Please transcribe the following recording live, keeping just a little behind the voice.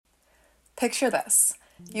Picture this.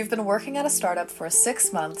 You've been working at a startup for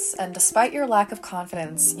 6 months, and despite your lack of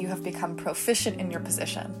confidence, you have become proficient in your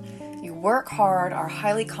position. You work hard, are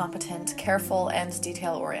highly competent, careful, and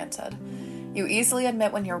detail-oriented. You easily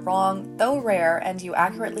admit when you're wrong, though rare, and you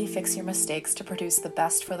accurately fix your mistakes to produce the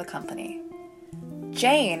best for the company.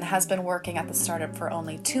 Jane has been working at the startup for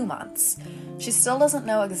only 2 months. She still doesn't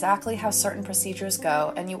know exactly how certain procedures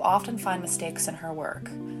go, and you often find mistakes in her work.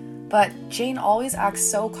 But Jane always acts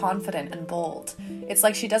so confident and bold. It's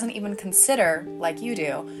like she doesn't even consider, like you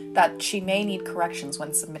do, that she may need corrections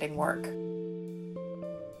when submitting work.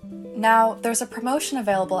 Now, there's a promotion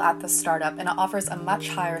available at the startup, and it offers a much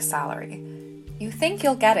higher salary. You think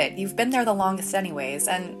you'll get it, you've been there the longest anyways,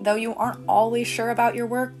 and though you aren't always sure about your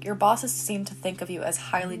work, your bosses seem to think of you as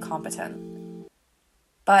highly competent.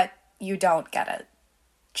 But you don't get it.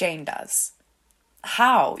 Jane does.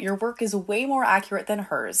 How? Your work is way more accurate than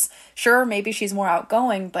hers. Sure, maybe she's more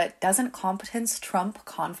outgoing, but doesn't competence trump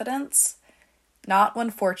confidence? Not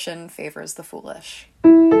when fortune favors the foolish.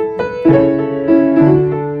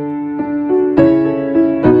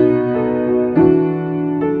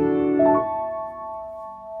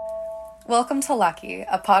 Welcome to Lucky,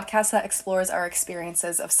 a podcast that explores our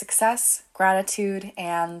experiences of success, gratitude,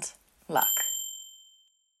 and luck.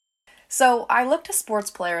 So I look to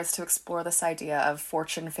sports players to explore this idea of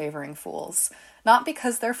fortune favoring fools. Not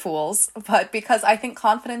because they're fools, but because I think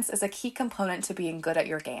confidence is a key component to being good at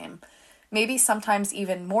your game. Maybe sometimes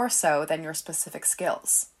even more so than your specific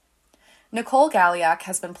skills. Nicole Galiak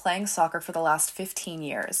has been playing soccer for the last 15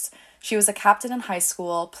 years. She was a captain in high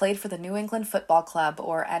school, played for the New England Football Club,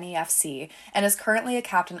 or NEFC, and is currently a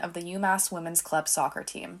captain of the UMass Women's Club soccer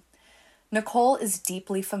team. Nicole is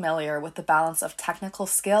deeply familiar with the balance of technical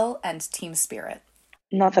skill and team spirit.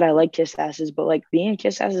 Not that I like kiss asses, but like being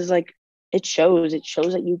kiss ass is like it shows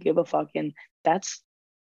that you give a fuck, and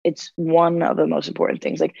it's one of the most important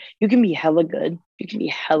things. Like you can be hella good, you can be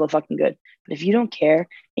hella fucking good, but if you don't care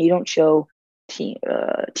and you don't show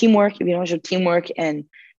teamwork, if you don't show teamwork and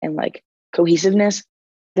like cohesiveness,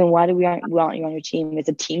 then why do we want you on your team? It's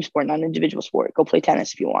a team sport, not an individual sport. Go play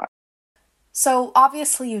tennis if you want. So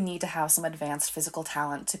obviously you need to have some advanced physical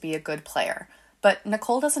talent to be a good player. But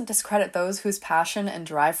Nicole doesn't discredit those whose passion and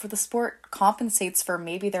drive for the sport compensates for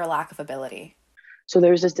maybe their lack of ability. So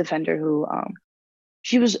there's this defender who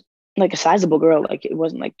she was like a sizable girl. Like it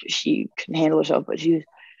wasn't like she couldn't handle herself, but she was a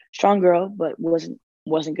strong girl, but wasn't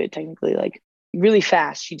good technically. Like really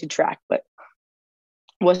fast. She did track, but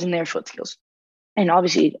wasn't there foot skills. And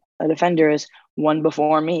obviously a defender is one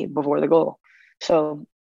before me, before the goal. So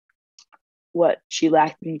what she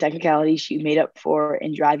lacked in technicality, she made up for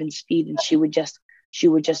in drive and speed, and she would just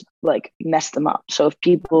like mess them up. So if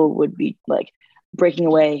people would be like breaking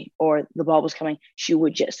away or the ball was coming, she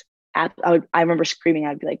would just I remember screaming.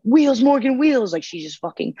 I'd be like, "Wheels, Morgan, wheels!" Like she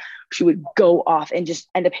would go off and just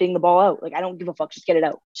end up hitting the ball out. Like I don't give a fuck. Just get it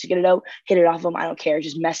out. Hit it off them. I don't care.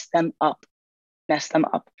 Just mess them up.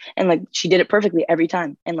 And like she did it perfectly every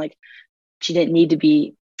time. And like she didn't need to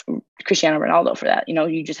be Cristiano Ronaldo for that.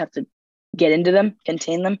 You just have to get into them,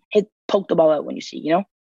 contain them, poke the ball out when you see.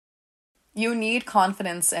 You need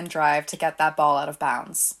confidence and drive to get that ball out of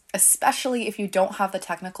bounds, especially if you don't have the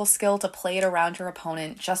technical skill to play it around your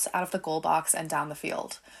opponent just out of the goal box and down the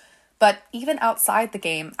field. But even outside the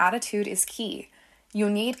game, attitude is key. You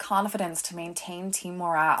need confidence to maintain team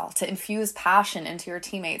morale, to infuse passion into your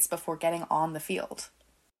teammates before getting on the field.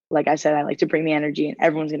 Like I said, I like to bring the energy, and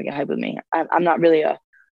everyone's going to get hyped with me. I'm not really a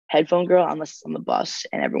headphone girl unless it's on the bus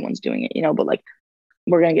and everyone's doing it, but like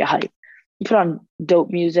we're going to get hyped. You put on dope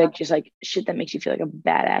music, just like shit that makes you feel like a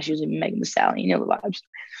badass, usually Megan Thee Stallion, the vibes.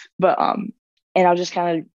 But and I'll just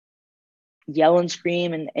kind of yell and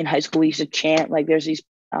scream. And in high school we used to chant. Like there's these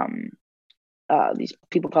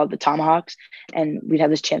people called the Tomahawks, and we'd have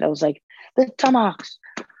this chant that was like, "The Tomahawks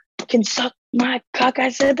can suck my cock." I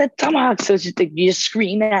said the Tomahawks. So it's just like you just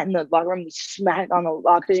scream that in the locker room, we smack on the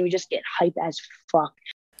lockers, and we just get hype as fuck.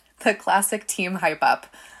 The classic team hype up.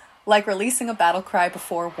 Like releasing a battle cry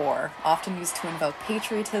before war, often used to invoke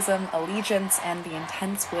patriotism, allegiance, and the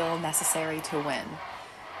intense will necessary to win.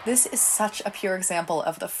 This is such a pure example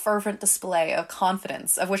of the fervent display of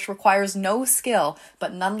confidence, of which requires no skill,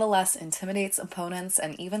 but nonetheless intimidates opponents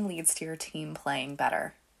and even leads to your team playing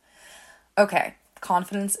better. Okay,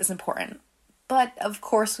 confidence is important, but of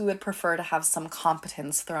course we would prefer to have some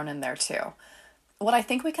competence thrown in there too. What I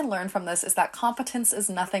think we can learn from this is that competence is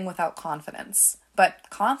nothing without confidence, but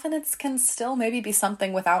confidence can still maybe be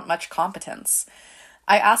something without much competence.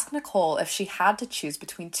 I asked Nicole if she had to choose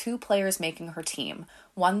between two players making her team,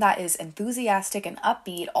 one that is enthusiastic and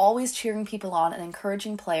upbeat, always cheering people on and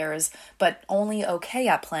encouraging players, but only okay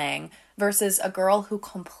at playing, versus a girl who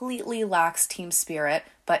completely lacks team spirit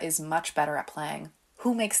but is much better at playing.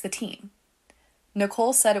 Who makes the team?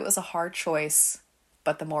 Nicole said it was a hard choice,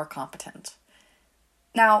 but the more competent.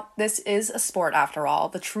 Now, this is a sport after all.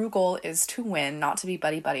 The true goal is to win, not to be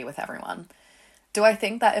buddy-buddy with everyone. Do I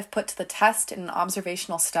think that if put to the test in an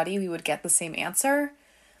observational study, we would get the same answer?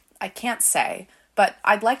 I can't say, but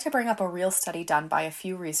I'd like to bring up a real study done by a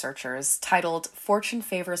few researchers titled Fortune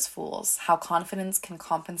Favors Fools: How Confidence Can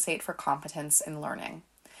Compensate for Competence in Learning.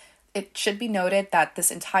 It should be noted that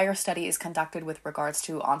this entire study is conducted with regards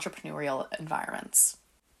to entrepreneurial environments.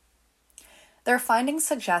 Their findings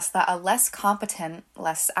suggest that a less competent,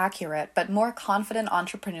 less accurate, but more confident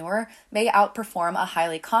entrepreneur may outperform a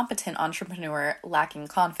highly competent entrepreneur lacking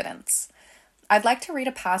confidence. I'd like to read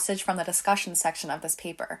a passage from the discussion section of this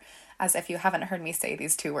paper, as if you haven't heard me say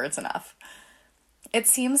these two words enough. It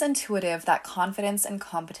seems intuitive that confidence and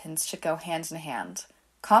competence should go hand in hand.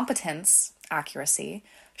 Competence, accuracy,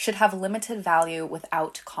 should have limited value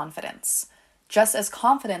without confidence, just as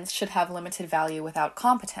confidence should have limited value without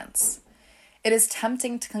competence. It is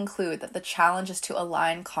tempting to conclude that the challenge is to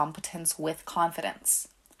align competence with confidence,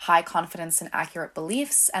 high confidence in accurate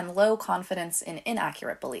beliefs and low confidence in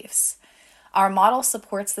inaccurate beliefs. Our model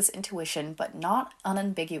supports this intuition, but not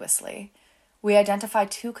unambiguously. We identify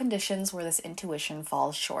two conditions where this intuition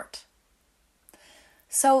falls short.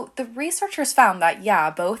 So the researchers found that,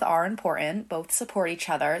 yeah, both are important, both support each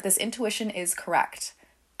other. This intuition is correct,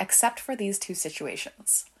 except for these two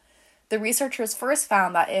situations. The researchers first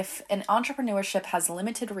found that if an entrepreneurship has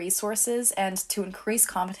limited resources and to increase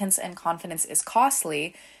competence and confidence is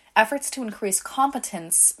costly, efforts to increase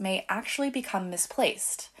competence may actually become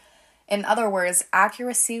misplaced. In other words,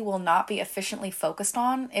 accuracy will not be efficiently focused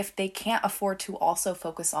on if they can't afford to also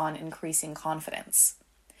focus on increasing confidence.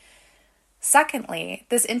 Secondly,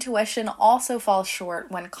 this intuition also falls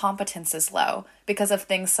short when competence is low because of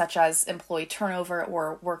things such as employee turnover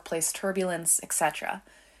or workplace turbulence, etc.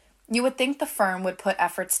 You would think the firm would put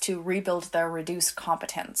efforts to rebuild their reduced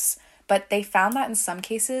competence, but they found that in some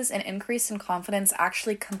cases, an increase in confidence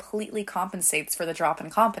actually completely compensates for the drop in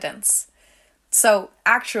competence. So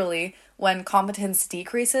actually, when competence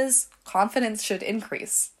decreases, confidence should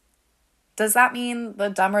increase. Does that mean the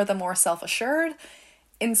dumber, the more self-assured?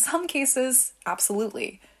 In some cases,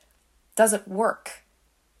 absolutely. Does it work?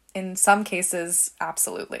 In some cases,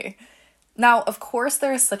 absolutely. Now, of course,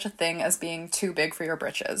 there is such a thing as being too big for your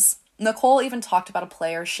britches. Nicole even talked about a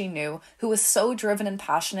player she knew who was so driven and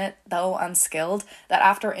passionate, though unskilled, that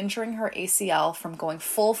after injuring her ACL from going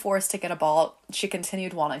full force to get a ball, she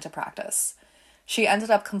continued wanting to practice. She ended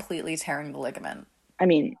up completely tearing the ligament. I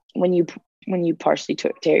mean, when you partially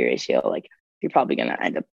tear your ACL, like, you're probably gonna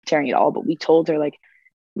end up tearing it all. But we told her, like,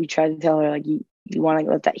 we tried to tell her, like, you want to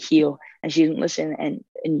let that heal, and she didn't listen.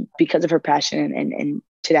 And because of her passion and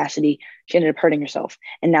tenacity, she ended up hurting herself,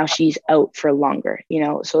 and now she's out for longer.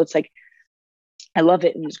 So it's like, I love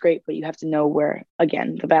it and it's great, but you have to know where,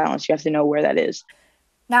 again, the balance. You have to know where that is.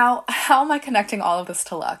 Now, how am I connecting all of this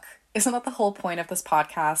to luck? Isn't that the whole point of this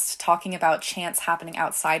podcast, talking about chance happening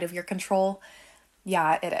outside of your control?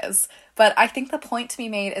 Yeah, it is. But I think the point to be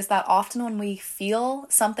made is that often when we feel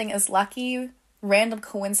something is lucky, random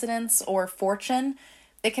coincidence, or fortune,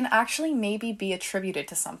 it can actually maybe be attributed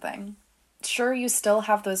to something. Sure, you still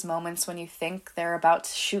have those moments when you think they're about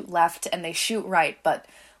to shoot left and they shoot right, but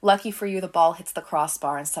lucky for you, the ball hits the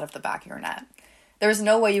crossbar instead of the back of your net. There's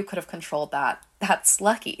no way you could have controlled that. That's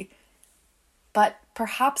lucky. But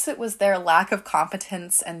perhaps it was their lack of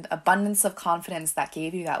competence and abundance of confidence that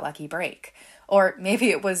gave you that lucky break. Or maybe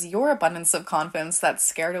it was your abundance of confidence that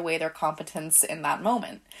scared away their competence in that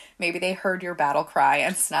moment. Maybe they heard your battle cry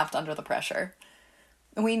and snapped under the pressure.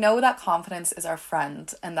 We know that confidence is our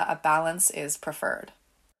friend and that a balance is preferred.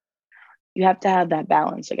 You have to have that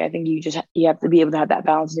balance. Like, I think you have to be able to have that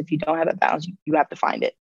balance. And if you don't have that balance, you have to find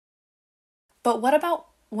it. But what about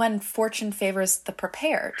when fortune favors the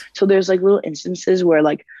prepared? So there's like little instances where,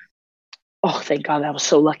 like, oh, thank God, that was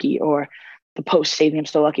so lucky, or the post saved me, I'm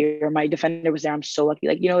so lucky, or my defender was there, I'm so lucky.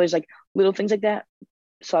 Like, there's like little things like that.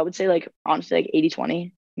 So I would say, like, honestly, like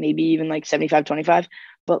 80-20, maybe even like 75-25.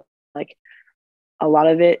 But like, a lot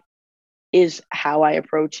of it is how I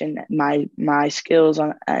approach and my skills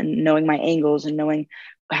on and knowing my angles and knowing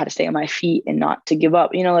how to stay on my feet and not to give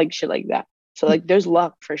up, like shit like that. So like, there's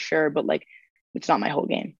luck for sure, but like, it's not my whole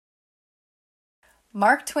game.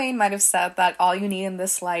 Mark Twain might have said that all you need in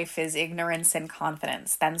this life is ignorance and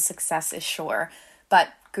confidence, then success is sure.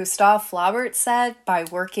 But Gustave Flaubert said, by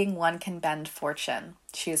working one can bend fortune.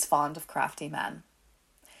 She is fond of crafty men.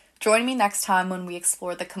 Join me next time when we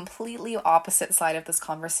explore the completely opposite side of this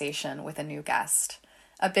conversation with a new guest.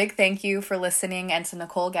 A big thank you for listening, and to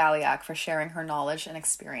Nicole Galiak for sharing her knowledge and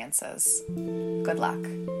experiences. Good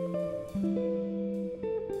luck.